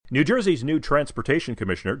New Jersey's new Transportation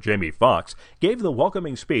Commissioner, Jamie Foxx, gave the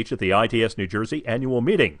welcoming speech at the ITS New Jersey annual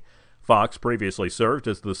meeting. Foxx previously served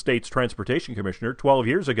as the state's Transportation Commissioner 12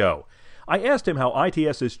 years ago. I asked him how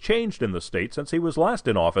ITS has changed in the state since he was last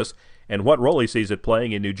in office and what role he sees it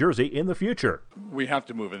playing in New Jersey in the future. We have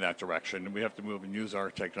to move in that direction. We have to move and use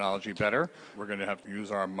our technology better. We're going to have to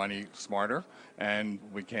use our money smarter, and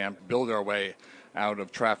we can't build our way out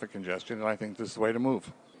of traffic congestion, and I think this is the way to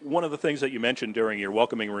move. One of the things that you mentioned during your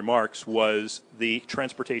welcoming remarks was the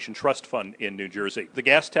Transportation Trust Fund in New Jersey. The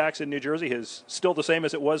gas tax in New Jersey is still the same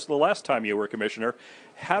as it was the last time you were commissioner.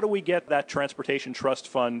 How do we get that Transportation Trust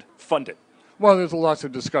Fund funded? Well, there's lots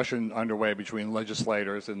of discussion underway between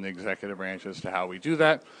legislators and the executive branch as to how we do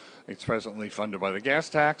that. It's presently funded by the gas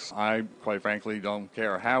tax. I, quite frankly, don't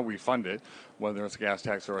care how we fund it, whether it's a gas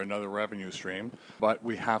tax or another revenue stream, but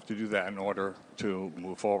we have to do that in order to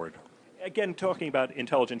move forward. Again, talking about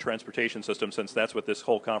intelligent transportation systems, since that's what this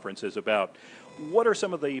whole conference is about, what are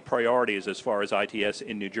some of the priorities as far as ITS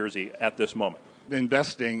in New Jersey at this moment?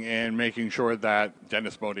 Investing in making sure that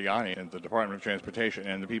Dennis Modiani and the Department of Transportation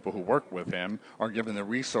and the people who work with him are given the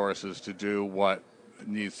resources to do what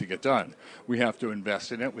needs to get done. We have to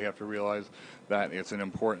invest in it. We have to realize that it's an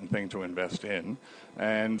important thing to invest in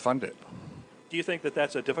and fund it. Do you think that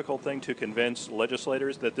that's a difficult thing to convince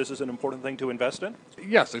legislators that this is an important thing to invest in?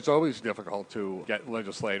 Yes, it's always difficult to get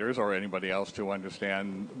legislators or anybody else to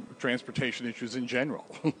understand transportation issues in general.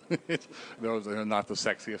 Those are not the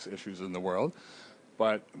sexiest issues in the world,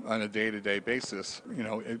 but on a day-to-day basis,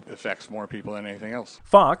 it affects more people than anything else.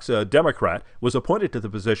 Foxx, a Democrat, was appointed to the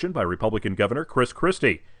position by Republican Governor Chris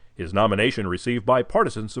Christie. His nomination received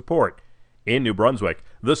bipartisan support. In New Brunswick,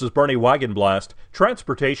 this is Bernie Wagenblast,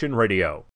 Transportation Radio.